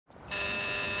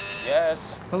Yes.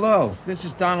 Hello, this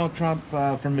is Donald Trump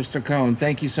from Mr. Cohn.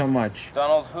 Thank you so much.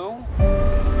 Donald who?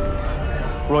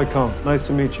 Roy Cohn, nice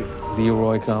to meet you. You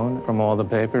Roy Cohn from all the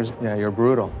papers? Yeah, you're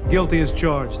brutal. Guilty as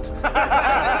charged.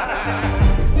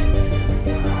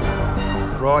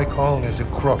 Roy Cohn is a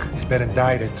crook. He's been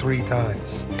indicted 3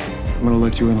 times. I'm gonna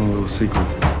let you in on a little secret.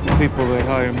 People, they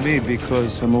hire me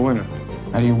because I'm a winner.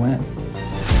 How do you win?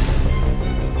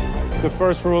 The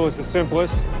first rule is the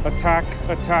simplest. Attack,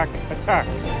 attack, attack.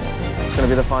 It's going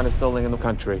to be the finest building in the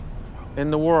country,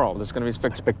 in the world. It's going to be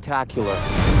spectacular.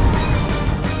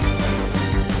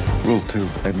 Rule 2,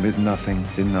 admit nothing,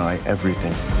 deny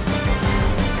everything.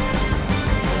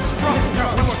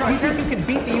 You think you can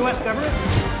beat the U.S. government?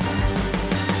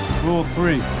 Rule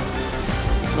 3,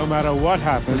 no matter what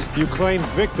happens, you claim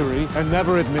victory and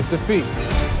never admit defeat.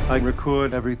 I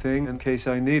record everything in case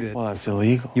I need it. Well, that's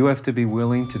illegal. You have to be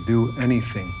willing to do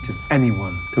anything to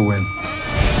anyone to win.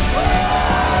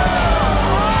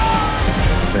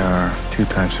 There are 2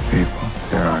 types of people.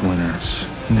 There are winners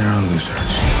and there are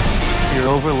losers. You're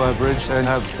over-leveraged and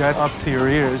have debt up to your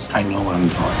ears. I know what I'm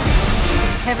doing.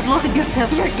 Kevin, look at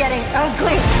yourself. You're getting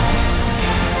ugly.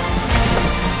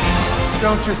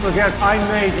 Don't you forget, I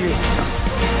made you.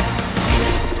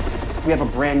 We have a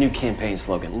brand new campaign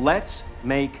slogan. Let's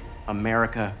make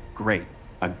America great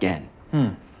again.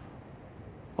 Well,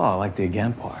 I like the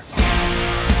again part.